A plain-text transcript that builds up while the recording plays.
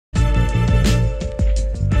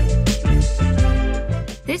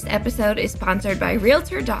This episode is sponsored by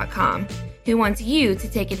Realtor.com, who wants you to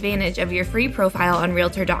take advantage of your free profile on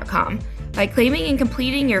Realtor.com. By claiming and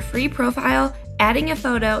completing your free profile, adding a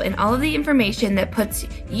photo, and all of the information that puts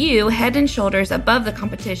you head and shoulders above the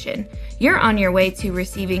competition, you're on your way to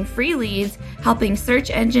receiving free leads, helping search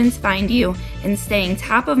engines find you, and staying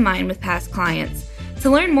top of mind with past clients. To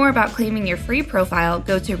learn more about claiming your free profile,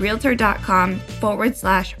 go to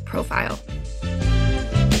Realtor.com/profile.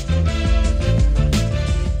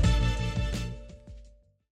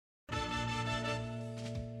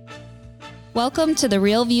 Welcome to the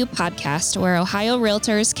Real View podcast, where Ohio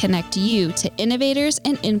Realtors connect you to innovators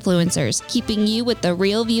and influencers, keeping you with the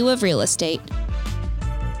real view of real estate.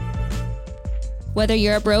 Whether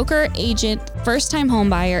you're a broker, agent, first-time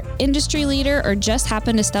homebuyer, industry leader, or just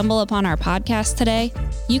happen to stumble upon our podcast today,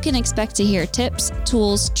 you can expect to hear tips,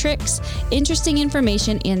 tools, tricks, interesting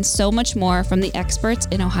information, and so much more from the experts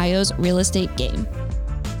in Ohio's real estate game.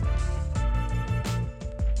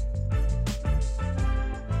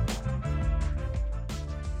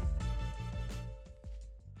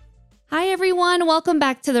 Hi, everyone. Welcome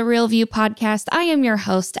back to the Real View podcast. I am your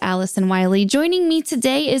host, Allison Wiley. Joining me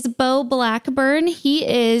today is Bo Blackburn. He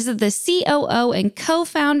is the COO and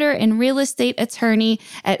co-founder and real estate attorney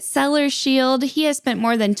at Sellers Shield. He has spent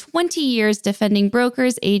more than 20 years defending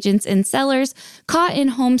brokers, agents, and sellers caught in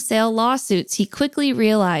home sale lawsuits. He quickly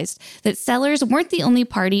realized that sellers weren't the only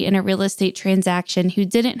party in a real estate transaction who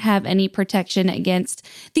didn't have any protection against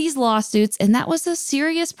these lawsuits, and that was a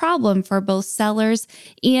serious problem for both sellers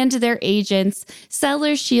and their agents.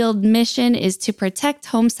 Sellers Shield mission is to protect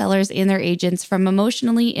home sellers and their agents from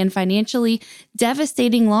emotionally and financially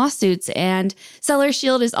devastating lawsuits. And Sellers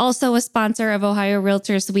Shield is also a sponsor of Ohio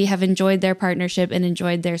Realtors. So we have enjoyed their partnership and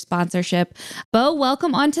enjoyed their sponsorship. Bo,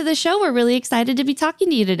 welcome onto the show. We're really excited to be talking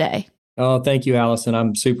to you today. Oh, thank you, Allison.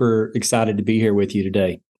 I'm super excited to be here with you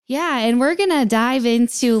today. Yeah, and we're going to dive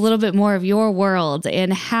into a little bit more of your world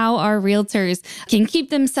and how our realtors can keep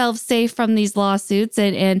themselves safe from these lawsuits.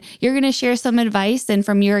 And you're going to share some advice and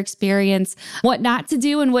from your experience, what not to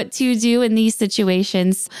do and what to do in these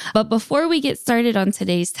situations. But before we get started on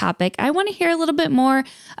today's topic, I want to hear a little bit more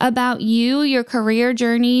about you, your career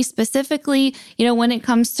journey, specifically, when it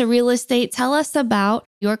comes to real estate. Tell us about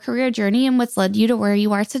your career journey and what's led you to where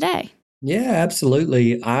you are today. Yeah,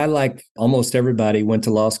 absolutely. I, like almost everybody, went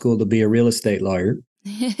to law school to be a real estate lawyer.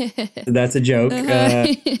 That's a joke.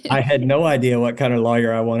 I had no idea what kind of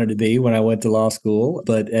lawyer I wanted to be when I went to law school.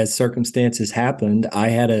 But as circumstances happened, I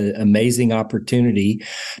had an amazing opportunity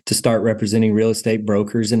to start representing real estate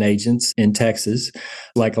brokers and agents in Texas.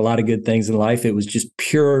 Like a lot of good things in life, it was just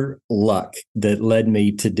pure luck that led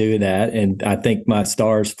me to do that. And I thank my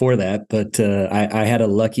stars for that. But I had a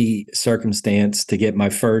lucky circumstance to get my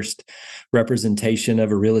first representation of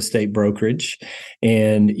a real estate brokerage.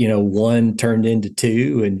 And, one turned into two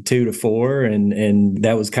and two to four. And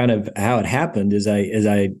that was kind of how it happened as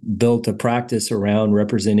I built a practice around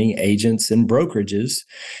representing agents and brokerages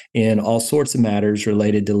in all sorts of matters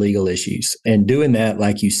related to legal issues. And doing that,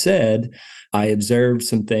 like you said, I observed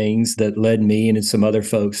some things that led me and some other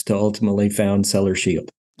folks to ultimately found Sellers Shield.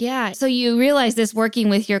 Yeah. So you realize this working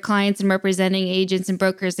with your clients and representing agents and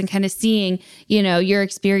brokers and kind of seeing, your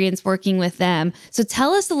experience working with them. So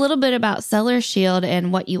tell us a little bit about Sellers Shield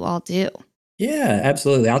and what you all do. Yeah,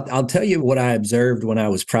 absolutely. I'll tell you what I observed when I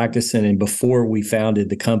was practicing and before we founded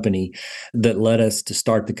the company that led us to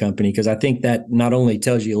start the company, because I think that not only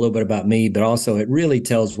tells you a little bit about me, but also it really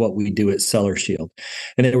tells what we do at Sellers Shield.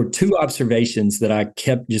 And there were two observations that I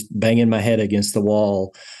kept just banging my head against the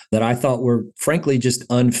wall that I thought were frankly just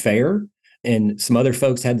unfair. And some other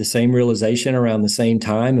folks had the same realization around the same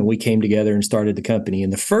time, and we came together and started the company.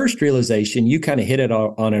 And the first realization, you kind of hit it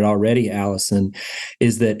on it already, Allison,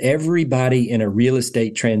 is that everybody in a real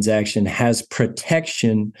estate transaction has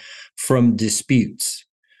protection from disputes.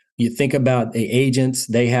 You think about the agents,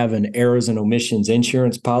 they have an errors and omissions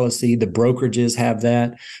insurance policy. The brokerages have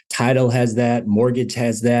that. Title has that. Mortgage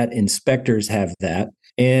has that. Inspectors have that.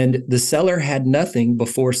 And the seller had nothing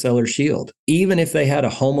before Sellers Shield. Even if they had a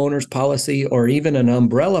homeowner's policy or even an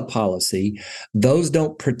umbrella policy, those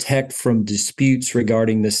don't protect from disputes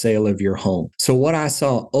regarding the sale of your home. So what I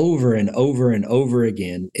saw over and over and over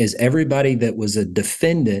again is everybody that was a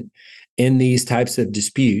defendant in these types of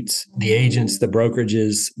disputes, the agents, the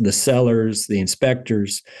brokerages, the sellers, the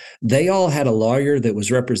inspectors, they all had a lawyer that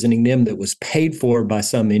was representing them that was paid for by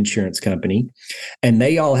some insurance company. And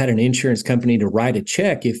they all had an insurance company to write a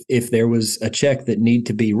check if there was a check that needed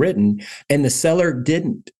to be written. And the seller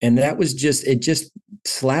didn't. And that was it just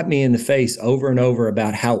slapped me in the face over and over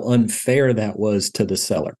about how unfair that was to the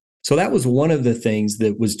seller. So that was one of the things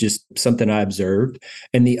that was just something I observed.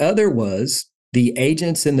 And the other was the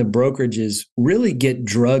agents and the brokerages really get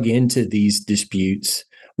drug into these disputes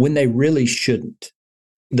when they really shouldn't.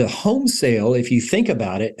 The home sale, if you think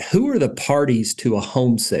about it, who are the parties to a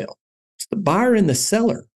home sale? It's the buyer and the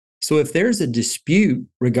seller. So if there's a dispute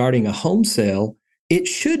regarding a home sale, it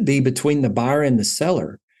should be between the buyer and the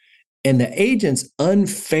seller. And the agents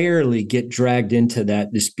unfairly get dragged into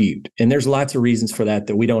that dispute. And there's lots of reasons for that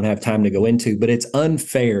we don't have time to go into, but it's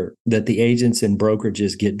unfair that the agents and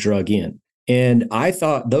brokerages get drug in. And I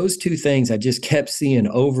thought those two things I just kept seeing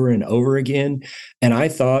over and over again. And I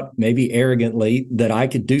thought, maybe arrogantly, that I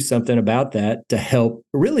could do something about that to help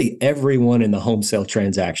really everyone in the home sale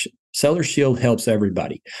transaction. Seller Shield helps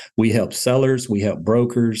everybody. We help sellers, we help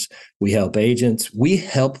brokers, we help agents, we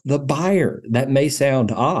help the buyer. That may sound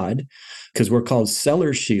odd because we're called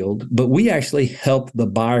Seller Shield, but we actually help the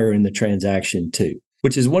buyer in the transaction too,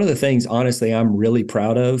 which is one of the things, honestly, I'm really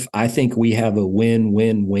proud of. I think we have a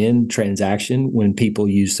win-win-win transaction when people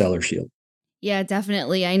use Seller Shield. Yeah,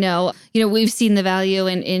 definitely. I know, we've seen the value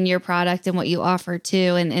in your product and what you offer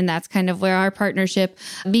too. And that's kind of where our partnership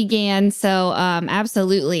began. So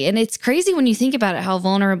absolutely. And it's crazy when you think about it, how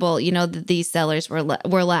vulnerable, that these sellers were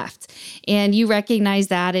left. And you recognize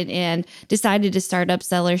that and decided to start up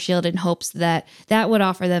Seller Shield in hopes that that would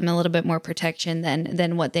offer them a little bit more protection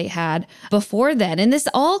than what they had before then. And this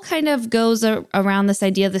all kind of goes around this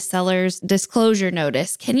idea of the seller's disclosure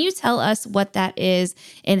notice. Can you tell us what that is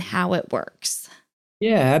and how it works?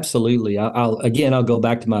 Yeah, absolutely. I'll go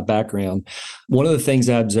back to my background. One of the things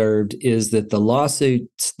I observed is that the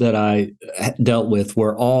lawsuits that I dealt with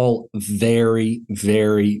were all very,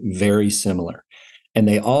 very, very similar. And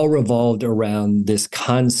they all revolved around this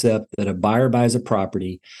concept that a buyer buys a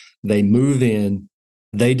property, they move in,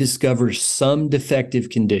 they discover some defective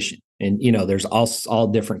condition. And, there's all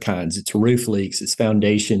different kinds. It's roof leaks, it's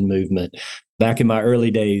foundation movement. Back in my early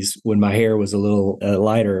days, when my hair was a little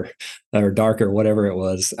lighter or darker, whatever it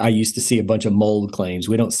was, I used to see a bunch of mold claims.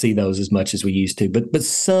 We don't see those as much as we used to, but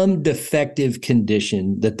some defective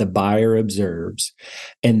condition that the buyer observes,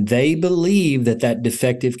 and they believe that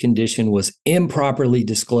defective condition was improperly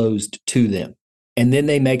disclosed to them. And then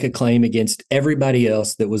they make a claim against everybody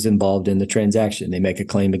else that was involved in the transaction. They make a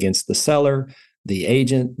claim against the seller, the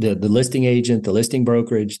agent, the listing agent, the listing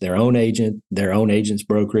brokerage, their own agent's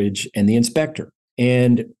brokerage, and the inspector.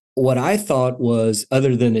 And what I thought was,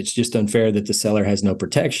 other than it's just unfair that the seller has no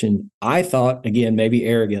protection, I thought, again, maybe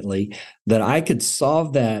arrogantly, that I could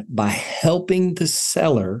solve that by helping the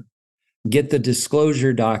seller get the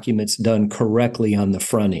disclosure documents done correctly on the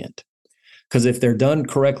front end. Because if they're done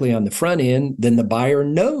correctly on the front end, then the buyer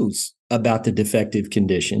knows about the defective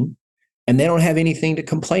condition and they don't have anything to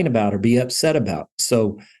complain about or be upset about.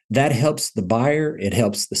 So that helps the buyer, it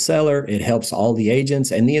helps the seller, it helps all the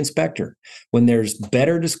agents and the inspector. When there's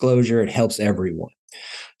better disclosure, it helps everyone.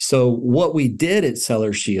 So what we did at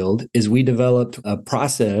Seller Shield is we developed a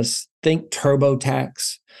process, think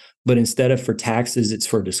TurboTax, but instead of for taxes, it's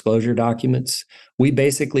for disclosure documents. We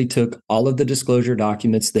basically took all of the disclosure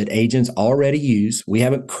documents that agents already use. We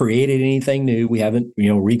haven't created anything new. We haven't,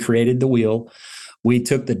 recreated the wheel. We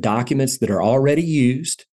took the documents that are already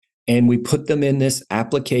used and we put them in this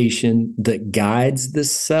application that guides the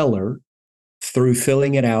seller through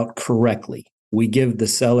filling it out correctly. We give the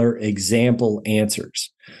seller example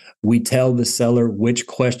answers. We tell the seller which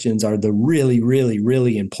questions are the really, really,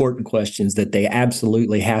 really important questions that they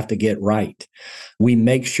absolutely have to get right. We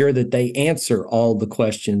make sure that they answer all the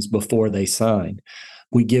questions before they sign.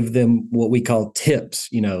 We give them what we call tips.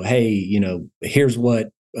 Here's what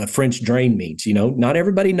a French drain means. Not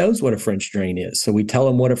everybody knows what a French drain is. So we tell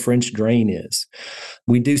them what a French drain is.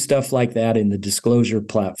 We do stuff like that in the disclosure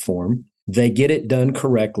platform. They get it done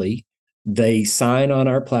correctly. They sign on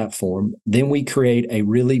our platform. Then we create a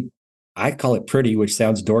really, I call it pretty, which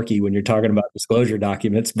sounds dorky when you're talking about disclosure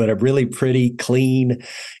documents, but a really pretty, clean,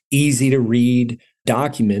 easy to read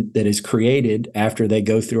document that is created after they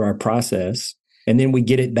go through our process. And then we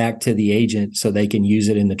get it back to the agent so they can use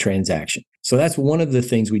it in the transaction. So that's one of the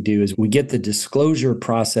things we do is we get the disclosure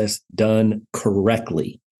process done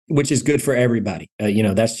correctly, which is good for everybody.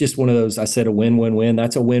 That's just one of those, I said a win-win-win.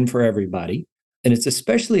 That's a win for everybody. And it's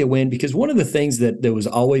especially a win because one of the things that was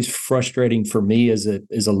always frustrating for me as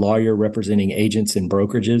a lawyer representing agents and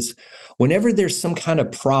brokerages, whenever there's some kind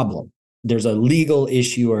of problem, there's a legal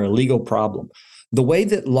issue or a legal problem, the way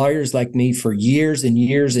that lawyers like me for years and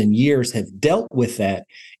years and years have dealt with that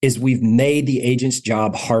is we've made the agent's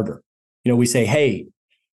job harder. We say, hey,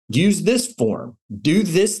 use this form, do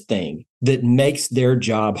this thing that makes their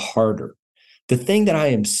job harder. The thing that I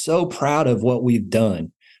am so proud of what we've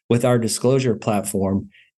done, with our disclosure platform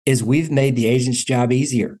is we've made the agent's job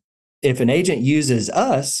easier. If an agent uses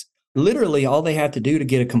us, literally all they have to do to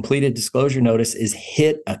get a completed disclosure notice is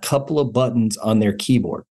hit a couple of buttons on their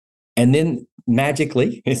keyboard. And then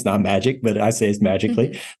magically, it's not magic, but I say it's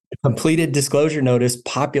magically, the completed disclosure notice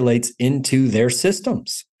populates into their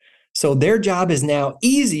systems. So their job is now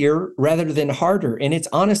easier rather than harder. And it's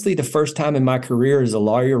honestly the first time in my career as a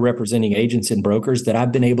lawyer representing agents and brokers that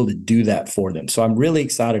I've been able to do that for them. So I'm really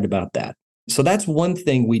excited about that. So that's one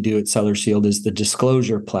thing we do at Seller Shield is the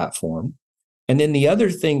disclosure platform. And then the other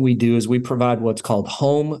thing we do is we provide what's called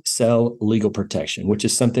home sell legal protection, which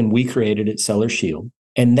is something we created at Seller Shield.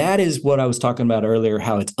 And that is what I was talking about earlier,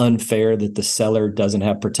 how it's unfair that the seller doesn't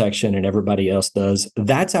have protection and everybody else does.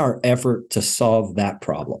 That's our effort to solve that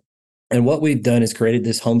problem. And what we've done is created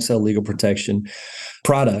this home sale legal protection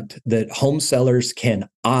product that home sellers can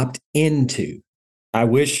opt into. I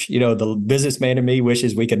wish, the businessman in me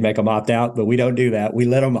wishes we could make them opt out, but we don't do that. We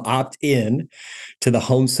let them opt in to the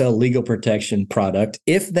home sale legal protection product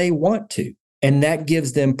if they want to. And that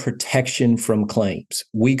gives them protection from claims.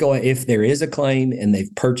 If there is a claim and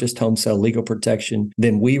they've purchased home sale legal protection,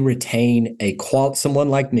 then we retain someone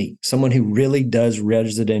like me, someone who really does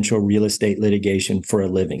residential real estate litigation for a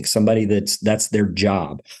living, somebody that's their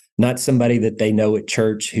job, not somebody that they know at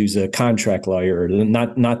church who's a contract lawyer, or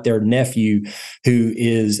not their nephew who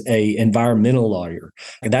is a environmental lawyer.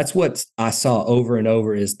 And that's what I saw over and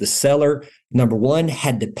over is the seller, number one,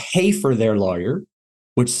 had to pay for their lawyer,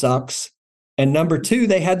 which sucks. And number two,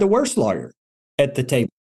 they had the worst lawyer at the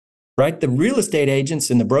table, right? The real estate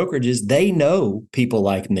agents and the brokerages, they know people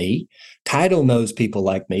like me. Title knows people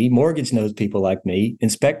like me. Mortgage knows people like me.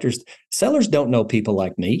 Inspectors, sellers don't know people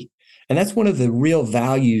like me. And that's one of the real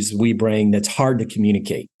values we bring that's hard to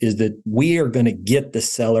communicate is that we are going to get the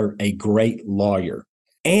seller a great lawyer.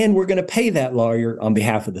 And we're going to pay that lawyer on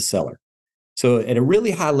behalf of the seller. So at a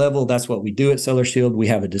really high level, that's what we do at Seller Shield. We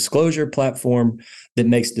have a disclosure platform that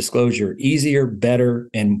makes disclosure easier, better,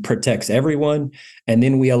 and protects everyone. And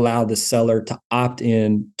then we allow the seller to opt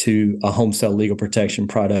in to a home sale legal protection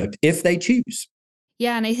product if they choose.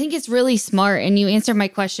 Yeah. And I think it's really smart. And you answered my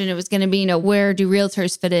question. It was going to be, where do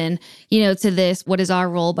realtors fit in, to this? What is our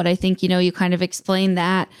role? But I think, you kind of explained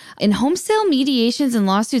that. And home sale mediations and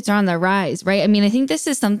lawsuits are on the rise, right? I mean, I think this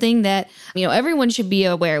is something that, everyone should be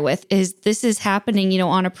aware with is this is happening,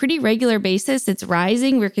 on a pretty regular basis. It's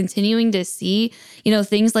rising. We're continuing to see,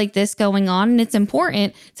 things like this going on. And it's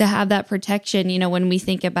important to have that protection, when we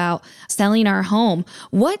think about selling our home.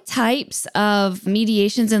 What types of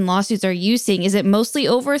mediations and lawsuits are you seeing? Is it mostly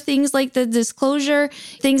over things like the disclosure,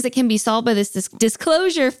 things that can be solved by this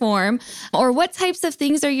disclosure form, or what types of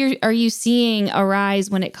things are you seeing arise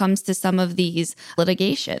when it comes to some of these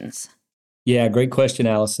litigations? Yeah, great question,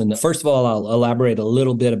 Allison. First of all, I'll elaborate a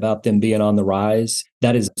little bit about them being on the rise.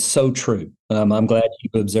 That is so true. I'm glad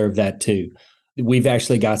you observed that too. We've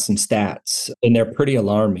actually got some stats, and they're pretty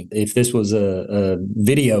alarming. If this was a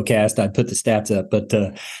video cast, I'd put the stats up, but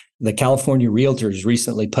the California Realtors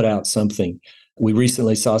recently put out something. We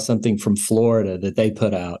recently saw something from Florida that they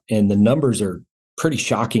put out, and the numbers are pretty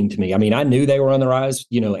shocking to me. I mean, I knew they were on the rise,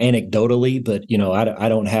 anecdotally, but, I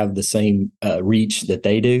don't have the same reach that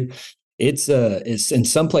they do. It's in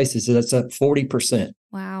some places that's up 40%.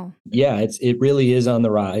 Wow. Yeah, it really is on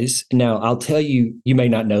the rise. Now, I'll tell you, you may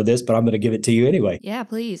not know this, but I'm going to give it to you anyway. Yeah,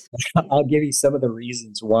 please. I'll give you some of the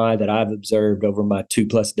reasons why that I've observed over my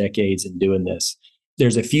 2+ decades in doing this.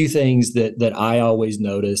 There's a few things that I always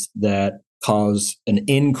notice that cause an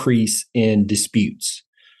increase in disputes.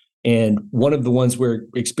 And one of the ones we're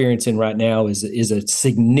experiencing right now is a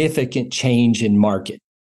significant change in market.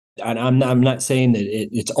 And I'm not saying that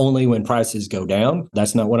it's only when prices go down.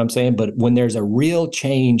 That's not what I'm saying. But when there's a real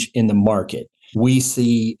change in the market, we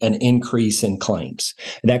see an increase in claims.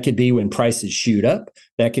 That could be when prices shoot up.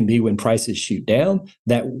 That can be when prices shoot down.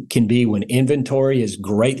 That can be when inventory is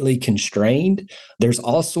greatly constrained. There's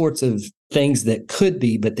all sorts of things that could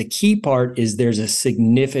be, but the key part is there's a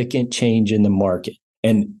significant change in the market.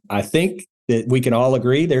 And I think that we can all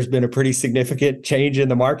agree there's been a pretty significant change in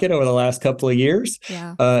the market over the last couple of years.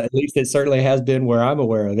 Yeah. At least it certainly has been where I'm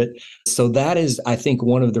aware of it. So that is, I think,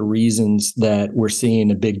 one of the reasons that we're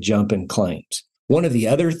seeing a big jump in claims. One of the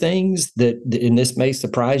other things that, and this may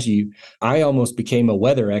surprise you, I almost became a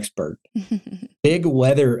weather expert. Big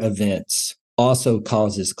weather events also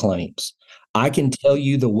causes claims. I can tell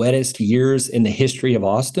you the wettest years in the history of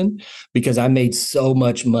Austin because I made so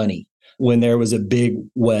much money when there was a big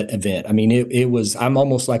wet event. I mean, I'm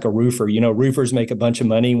almost like a roofer. Roofers make a bunch of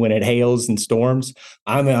money when it hails and storms.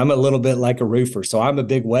 I'm a little bit like a roofer. So I'm a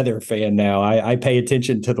big weather fan now. I pay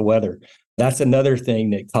attention to the weather. That's another thing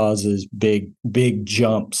that causes big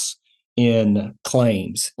jumps in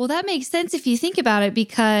claims. Well, that makes sense if you think about it,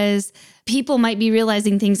 because people might be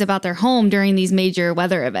realizing things about their home during these major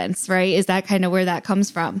weather events, right? Is that kind of where that comes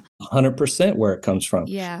from? 100% where it comes from.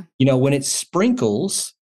 Yeah. When it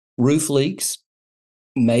sprinkles, roof leaks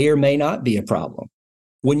may or may not be a problem.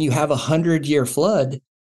 When you have 100-year flood,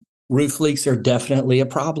 roof leaks are definitely a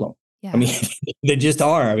problem. Yeah. I mean, they just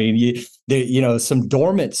are. I mean, some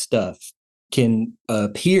dormant stuff can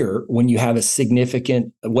appear when you have a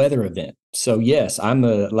significant weather event. So yes,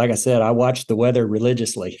 like I said, I watch the weather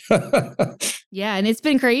religiously. Yeah. And it's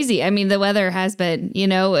been crazy. I mean, the weather has been,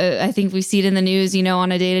 I think we see it in the news,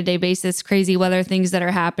 on a day-to-day basis, crazy weather things that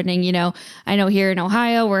are happening. I know here in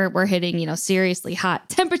Ohio, we're hitting, seriously hot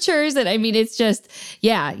temperatures. And I mean, it's just,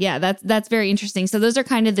 that's very interesting. So those are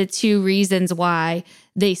kind of the two reasons why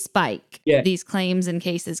they spike. Yeah. These claims and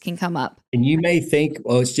cases can come up. And you may think,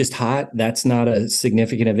 it's just hot. That's not a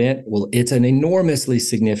significant event. Well, it's an enormously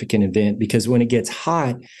significant event, because when it gets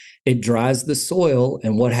hot, it dries the soil.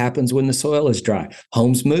 And what happens when the soil is dry?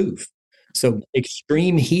 Homes move. So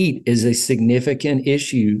extreme heat is a significant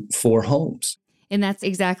issue for homes. And that's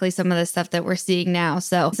exactly some of the stuff that we're seeing now.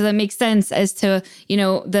 So that makes sense as to,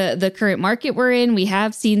 the current market we're in. We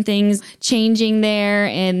have seen things changing there.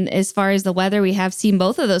 And as far as the weather, we have seen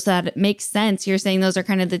both of those. So that makes sense. You're saying those are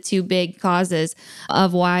kind of the two big causes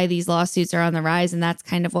of why these lawsuits are on the rise. And that's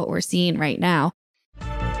kind of what we're seeing right now.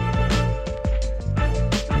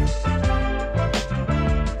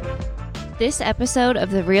 This episode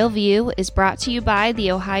of The Real View is brought to you by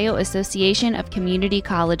the Ohio Association of Community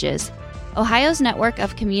Colleges. Ohio's network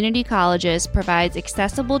of community colleges provides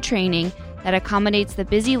accessible training that accommodates the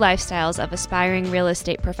busy lifestyles of aspiring real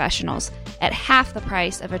estate professionals at half the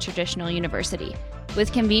price of a traditional university.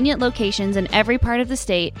 With convenient locations in every part of the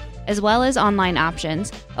state, as well as online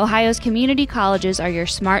options, Ohio's community colleges are your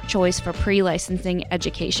smart choice for pre-licensing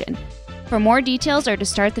education. For more details or to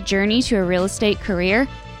start the journey to a real estate career,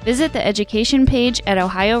 visit the education page at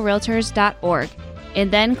ohiorealtors.org. and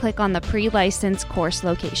then click on the pre-license course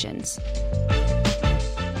locations.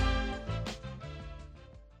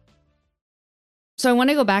 So I want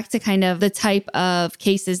to go back to kind of the type of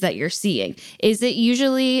cases that you're seeing. Is it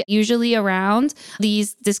usually around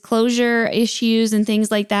these disclosure issues and things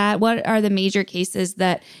like that? What are the major cases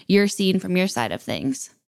that you're seeing from your side of things?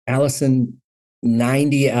 Allison,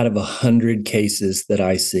 90 out of 100 cases that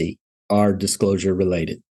I see are disclosure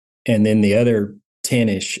related. And then the other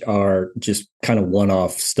 10-ish are just kind of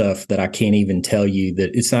one-off stuff that I can't even tell you,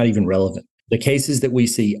 that it's not even relevant. The cases that we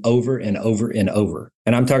see over and over and over,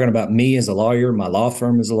 and I'm talking about me as a lawyer, my law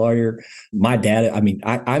firm as a lawyer, my dad,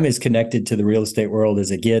 I'm as connected to the real estate world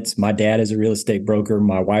as it gets. My dad is a real estate broker.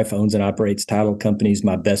 My wife owns and operates title companies.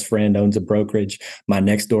 My best friend owns a brokerage. My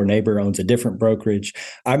next door neighbor owns a different brokerage.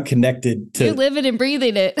 I'm connected to... You're living and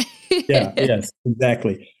breathing it. Yeah, yes,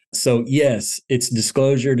 exactly. So yes, it's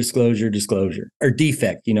disclosure, or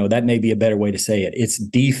defect. That may be a better way to say it. It's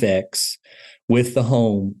defects with the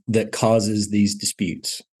home that causes these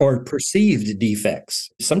disputes, or perceived defects.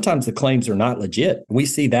 Sometimes the claims are not legit. We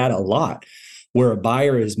see that a lot, where a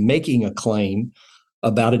buyer is making a claim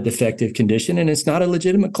about a defective condition and it's not a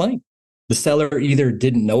legitimate claim. The seller either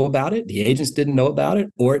didn't know about it, the agents didn't know about it,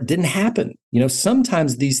 or it didn't happen.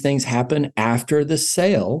 Sometimes these things happen after the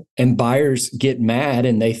sale and buyers get mad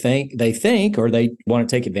and they think, or they want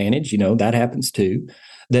to take advantage, that happens too,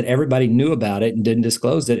 that everybody knew about it and didn't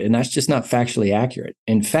disclose it. And that's just not factually accurate.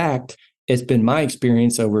 In fact, it's been my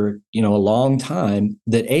experience over, a long time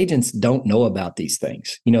that agents don't know about these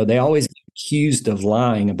things. They always get accused of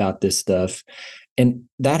lying about this stuff. And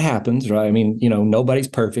that happens, right? Nobody's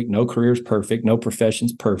perfect. No career's perfect. No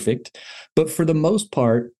profession's perfect. But for the most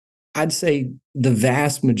part, I'd say the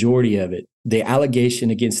vast majority of it, the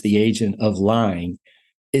allegation against the agent of lying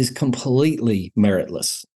is completely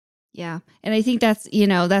meritless. Yeah. And I think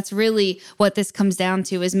that's really what this comes down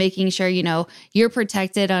to, is making sure, you're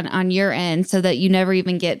protected on your end so that you never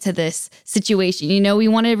even get to this situation. We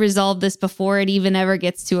want to resolve this before it even ever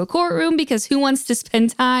gets to a courtroom, because who wants to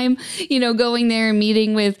spend time, going there and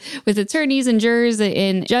meeting with attorneys and jurors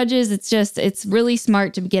and judges? It's really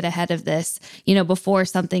smart to get ahead of this, before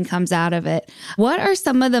something comes out of it. What are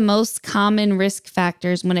some of the most common risk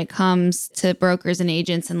factors when it comes to brokers and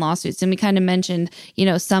agents and lawsuits? And we kind of mentioned,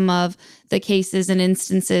 some of the cases and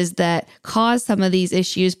instances that cause some of these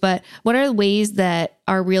issues, but what are the ways that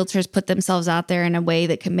our realtors put themselves out there in a way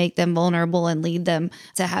that can make them vulnerable and lead them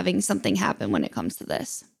to having something happen when it comes to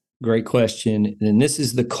this? Great question. And this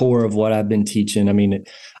is the core of what I've been teaching. I mean,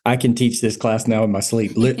 I can teach this class now in my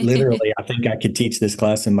sleep. Literally, I think I could teach this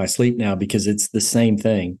class in my sleep now because it's the same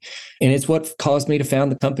thing. And it's what caused me to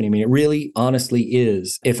found the company. I mean, it really honestly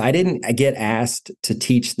is. If I didn't get asked to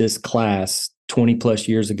teach this class 20 plus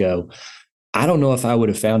years ago, I don't know if I would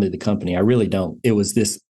have founded the company. I really don't. It was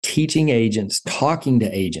this teaching agents, talking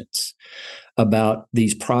to agents about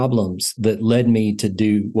these problems that led me to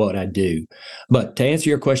do what I do. But to answer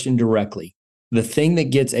your question directly, the thing that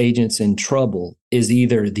gets agents in trouble is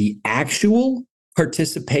either the actual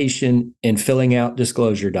participation in filling out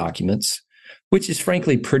disclosure documents, which is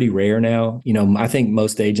frankly pretty rare now. I think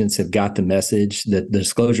most agents have got the message that the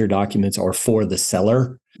disclosure documents are for the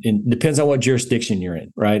seller. It depends on what jurisdiction you're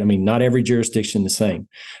in, right? I mean, not every jurisdiction the same.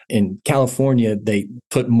 In California, they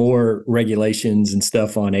put more regulations and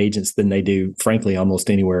stuff on agents than they do, frankly, almost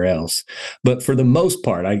anywhere else. But for the most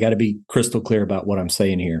part, I got to be crystal clear about what I'm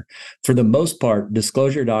saying here. For the most part,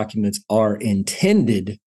 disclosure documents are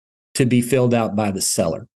intended to be filled out by the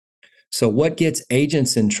seller. So what gets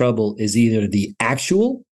agents in trouble is either the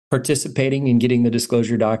actual participating in getting the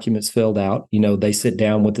disclosure documents filled out. They sit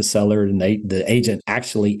down with the seller and the agent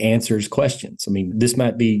actually answers questions. I mean, this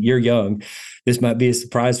might be, you're young, this might be a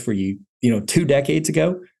surprise for you. 2 decades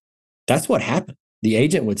ago, that's what happened. The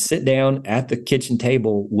agent would sit down at the kitchen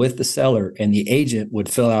table with the seller and the agent would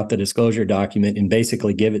fill out the disclosure document and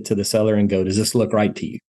basically give it to the seller and go, does this look right to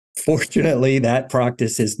you? Fortunately, that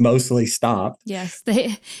practice has mostly stopped. Yes.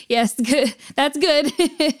 Yes. Good. That's good.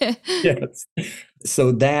 Yes.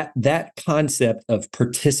 So that concept of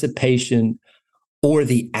participation or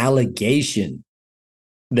the allegation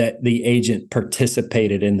that the agent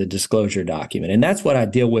participated in the disclosure document. And that's what I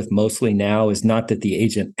deal with mostly now, is not that the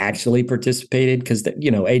agent actually participated, because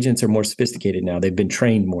agents are more sophisticated now. They've been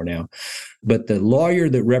trained more now. But the lawyer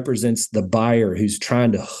that represents the buyer who's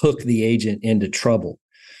trying to hook the agent into trouble,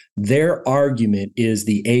 their argument is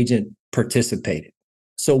the agent participated.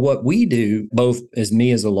 So what we do, both as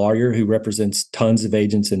me as a lawyer who represents tons of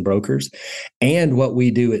agents and brokers, and what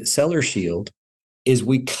we do at Seller Shield, is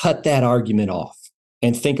we cut that argument off.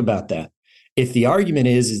 And think about that. If the argument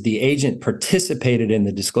is the agent participated in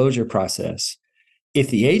the disclosure process, if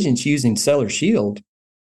the agent's using Seller Shield,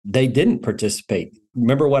 they didn't participate.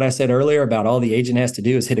 Remember what I said earlier about all the agent has to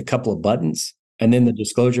do is hit a couple of buttons and then the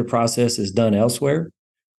disclosure process is done elsewhere?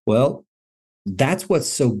 Well, that's what's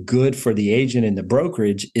so good for the agent and the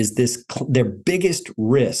brokerage is their biggest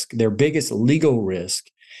risk, their biggest legal risk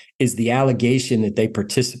is the allegation that they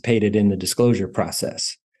participated in the disclosure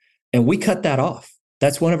process. And we cut that off.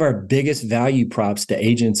 That's one of our biggest value props to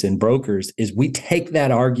agents and brokers is we take that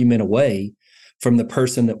argument away from the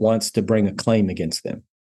person that wants to bring a claim against them.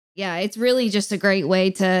 Yeah, it's really just a great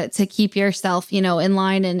way to keep yourself, in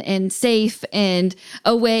line and safe and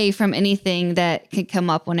away from anything that could come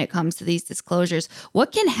up when it comes to these disclosures.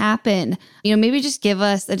 What can happen? Maybe just give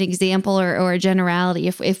us an example or a generality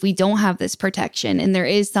if we don't have this protection and there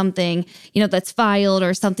is something, that's filed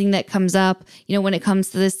or something that comes up, when it comes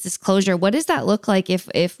to this disclosure. What does that look like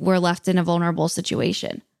if we're left in a vulnerable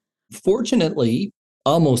situation? Fortunately,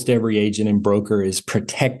 almost every agent and broker is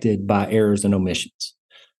protected by errors and omissions.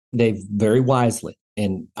 They've very wisely,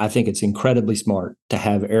 and I think it's incredibly smart to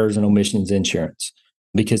have errors and omissions insurance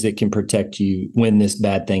because it can protect you when this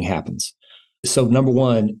bad thing happens. So number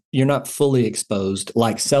one, you're not fully exposed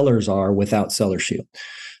like sellers are without Seller Shield.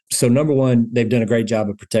 So number one, they've done a great job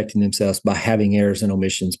of protecting themselves by having errors and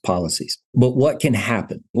omissions policies. But what can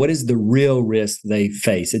happen? What is the real risk they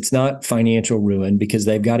face? It's not financial ruin because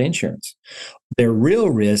they've got insurance. Their real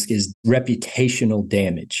risk is reputational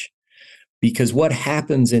damage. Because what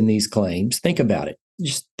happens in these claims, think about it.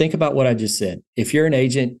 Just think about what I just said. If you're an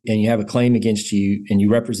agent and you have a claim against you and you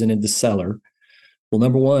represented the seller, well,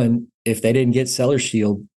 number one, if they didn't get Seller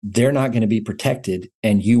Shield, they're not going to be protected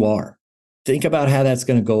and you are. Think about how that's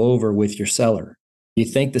going to go over with your seller. You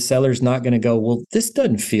think the seller's not going to go, well, this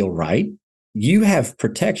doesn't feel right. You have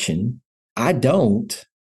protection. I don't.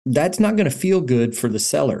 That's not going to feel good for the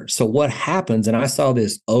seller. So what happens, and I saw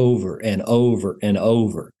this over and over and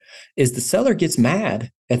over, is the seller gets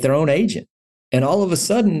mad at their own agent. And all of a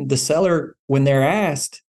sudden, the seller, when they're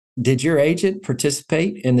asked, did your agent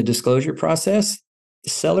participate in the disclosure process? The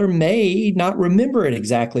seller may not remember it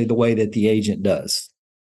exactly the way that the agent does.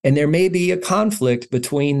 And there may be a conflict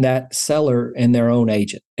between that seller and their own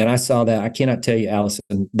agent. And I saw that. I cannot tell you,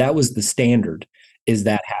 Allison, that was the standard, is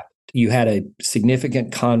that happened. You had a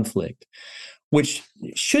significant conflict, which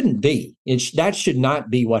shouldn't be. That should not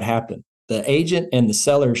be what happened. The agent and the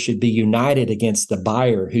seller should be united against the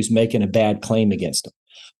buyer who's making a bad claim against them.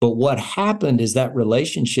 But what happened is that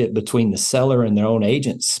relationship between the seller and their own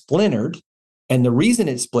agent splintered. And the reason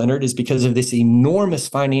it splintered is because of this enormous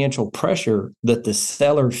financial pressure that the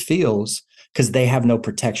seller feels because they have no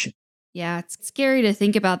protection. Yeah, it's scary to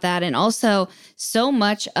think about that. And also, so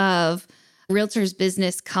much of realtors'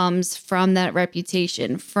 business comes from that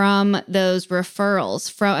reputation, from those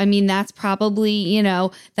referrals, that's probably,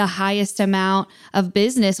 the highest amount of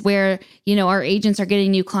business where, our agents are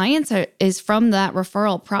getting new clients is from that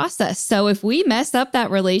referral process. So if we mess up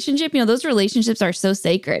that relationship, those relationships are so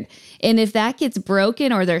sacred. And if that gets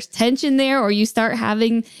broken or there's tension there, or you start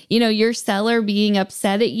having, your seller being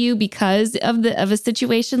upset at you because of a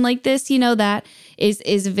situation like this, that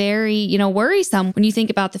is very, worrisome when you think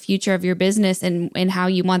about the future of your business and how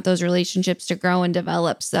you want those relationships to grow and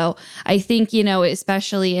develop. So I think,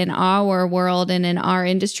 especially in our world and in our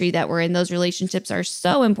industry that we're in, those relationships are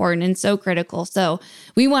so important and so critical. So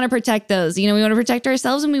we want to protect those, we want to protect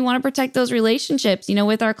ourselves and we want to protect those relationships,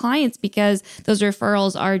 with our clients, because those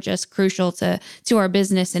referrals are just crucial to our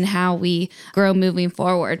business and how we grow moving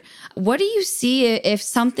forward. What do you see if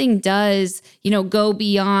something does, go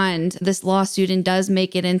beyond this lawsuit and does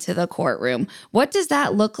make it into the courtroom? What does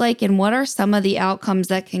that look like? And what are some of the outcomes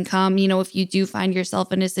that can come, if you do find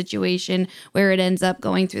yourself in a situation where it ends up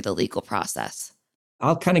going through the legal process?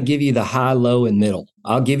 I'll kind of give you the high, low, and middle.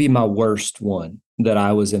 I'll give you my worst one that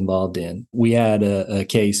I was involved in. We had a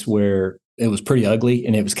case where it was pretty ugly,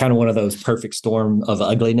 and it was kind of one of those perfect storm of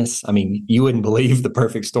ugliness. I mean, you wouldn't believe the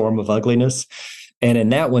perfect storm of ugliness. And in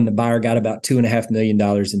that one, the buyer got about $2.5 million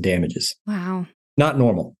in damages. Wow. Not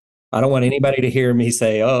normal. I don't want anybody to hear me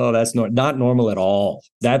say, oh, that's not normal at all.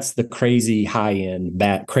 That's the crazy high end,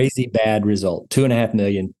 crazy bad result. $2.5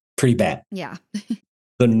 million, pretty bad. Yeah.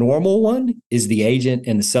 The normal one is the agent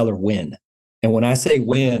and the seller win. And when I say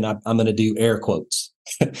win, I'm going to do air quotes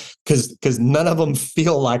because none of them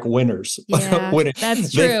feel like winners. Yeah,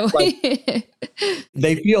 that's true.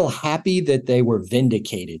 They feel happy that they were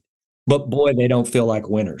vindicated. But boy, they don't feel like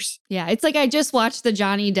winners. Yeah, it's like I just watched the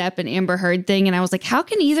Johnny Depp and Amber Heard thing, and I was like, how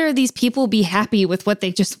can either of these people be happy with what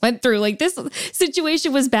they just went through? Like, this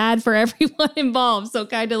situation was bad for everyone involved. So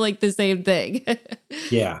kind of like the same thing.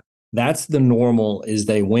 Yeah, that's the normal, is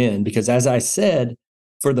they win. Because as I said,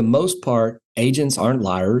 for the most part, agents aren't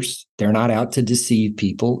liars. They're not out to deceive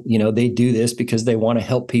people. They do this because they want to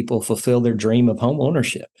help people fulfill their dream of home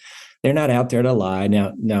ownership. They're not out there to lie.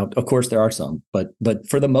 Now, of course, there are some, but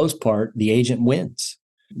for the most part, the agent wins.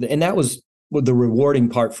 And that was the rewarding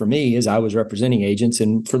part for me, is I was representing agents.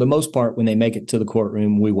 And for the most part, when they make it to the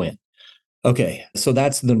courtroom, we win. Okay, so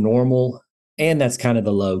that's the normal. And that's kind of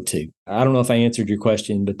the low too. I don't know if I answered your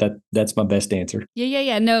question, but that's my best answer.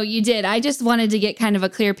 Yeah. No, you did. I just wanted to get kind of a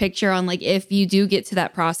clear picture on, like, if you do get to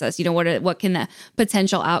that process, what can the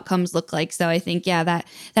potential outcomes look like? So I think, that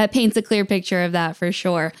paints a clear picture of that for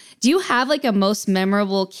sure. Do you have like a most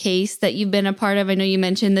memorable case that you've been a part of? I know you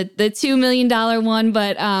mentioned the $2 million one,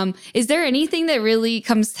 but is there anything that really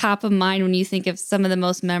comes top of mind when you think of some of the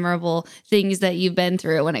most memorable things that you've been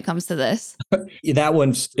through when it comes to this? That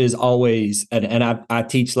one is always, and I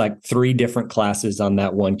teach like 3 different classes on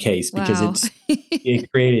that one case because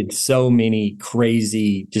it created so many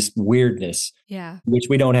crazy, just weirdness, which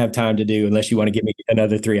we don't have time to do unless you want to give me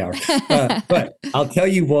another 3 hours. But I'll tell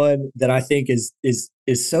you one that I think is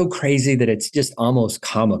so crazy that it's just almost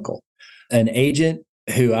comical. An agent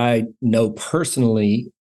who I know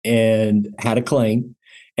personally and had a claim.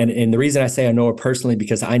 And the reason I say I know her personally,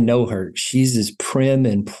 because I know her. She's this prim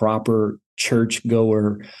and proper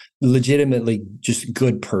churchgoer, legitimately just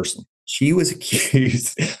good person. She was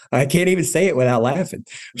accused, I can't even say it without laughing.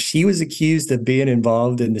 She was accused of being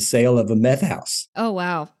involved in the sale of a meth house. Oh,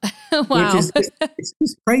 wow. Wow. Which is it's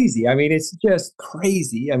just crazy. I mean, it's just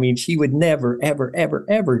crazy. I mean, she would never, ever, ever,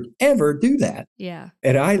 ever, ever do that. Yeah.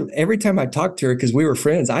 And every time I talked to her, because we were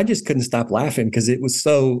friends, I just couldn't stop laughing because it was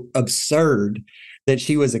so absurd that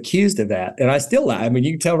she was accused of that. And I still laugh. I mean,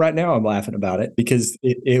 you can tell right now I'm laughing about it because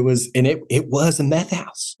it was a meth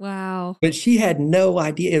house. Wow. But she had no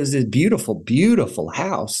idea. It was this beautiful, beautiful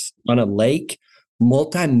house on a lake,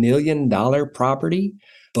 multi-million-dollar property,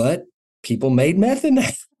 but people made meth in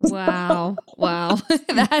that. Wow.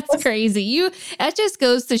 That's crazy. That just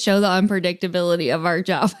goes to show the unpredictability of our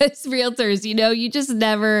job as realtors. You just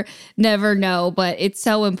never know, but it's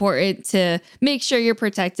so important to make sure you're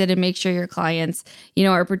protected and make sure your clients,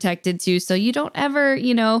 are protected too. So you don't ever,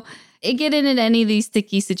 get in any of these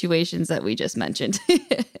sticky situations that we just mentioned.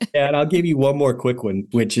 Yeah, and I'll give you one more quick one,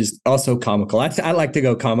 which is also comical. I like to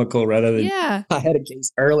go comical rather than, I had a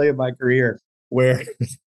case early in my career where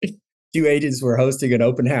two agents were hosting an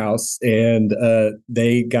open house, and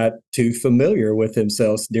they got too familiar with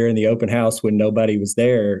themselves during the open house when nobody was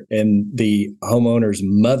there. And the homeowner's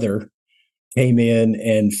mother came in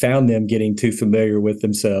and found them getting too familiar with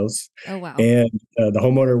themselves. Oh, wow. And the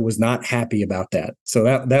homeowner was not happy about that. So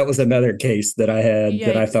that was another case that I had Yikes.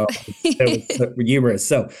 that I thought that was humorous.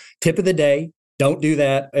 So tip of the day, don't do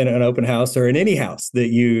that in an open house or in any house that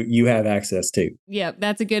you have access to. Yep,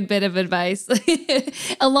 that's a good bit of advice.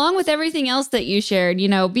 Along with everything else that you shared,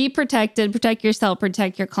 be protected, protect yourself,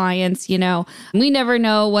 protect your clients. We never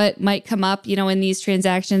know what might come up, in these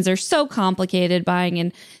transactions. They're so complicated, buying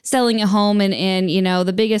and selling a home, and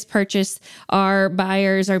the biggest purchase our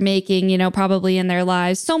buyers are making, probably in their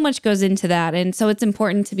lives. So much goes into that. And so it's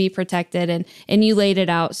important to be protected. And you laid it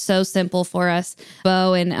out so simple for us,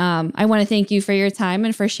 Bo. And I want to thank you for your time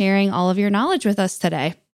and for sharing all of your knowledge with us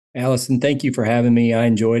today. Allison, thank you for having me. I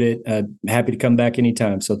enjoyed it. Happy to come back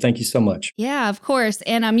anytime. So thank you so much. Yeah, of course.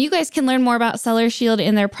 And you guys can learn more about Seller Shield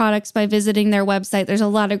and their products by visiting their website. There's a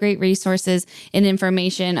lot of great resources and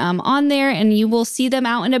information on there, and you will see them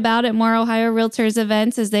out and about at more Ohio Realtors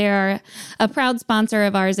events, as they are a proud sponsor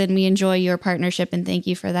of ours, and we enjoy your partnership. And thank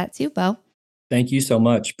you for that too, Bo. Thank you so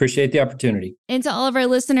much. Appreciate the opportunity. And to all of our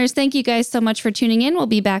listeners, thank you guys so much for tuning in. We'll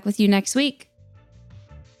be back with you next week.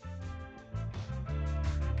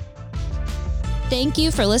 Thank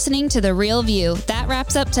you for listening to The Real View. That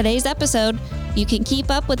wraps up today's episode. You can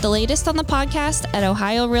keep up with the latest on the podcast at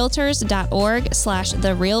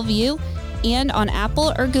ohiorealtors.org/therealview and on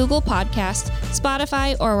Apple or Google Podcasts,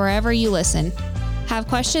 Spotify, or wherever you listen. Have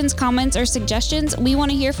questions, comments, or suggestions? We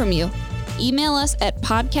want to hear from you. Email us at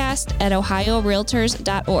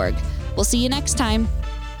podcast@ohiorealtors.org. We'll see you next time.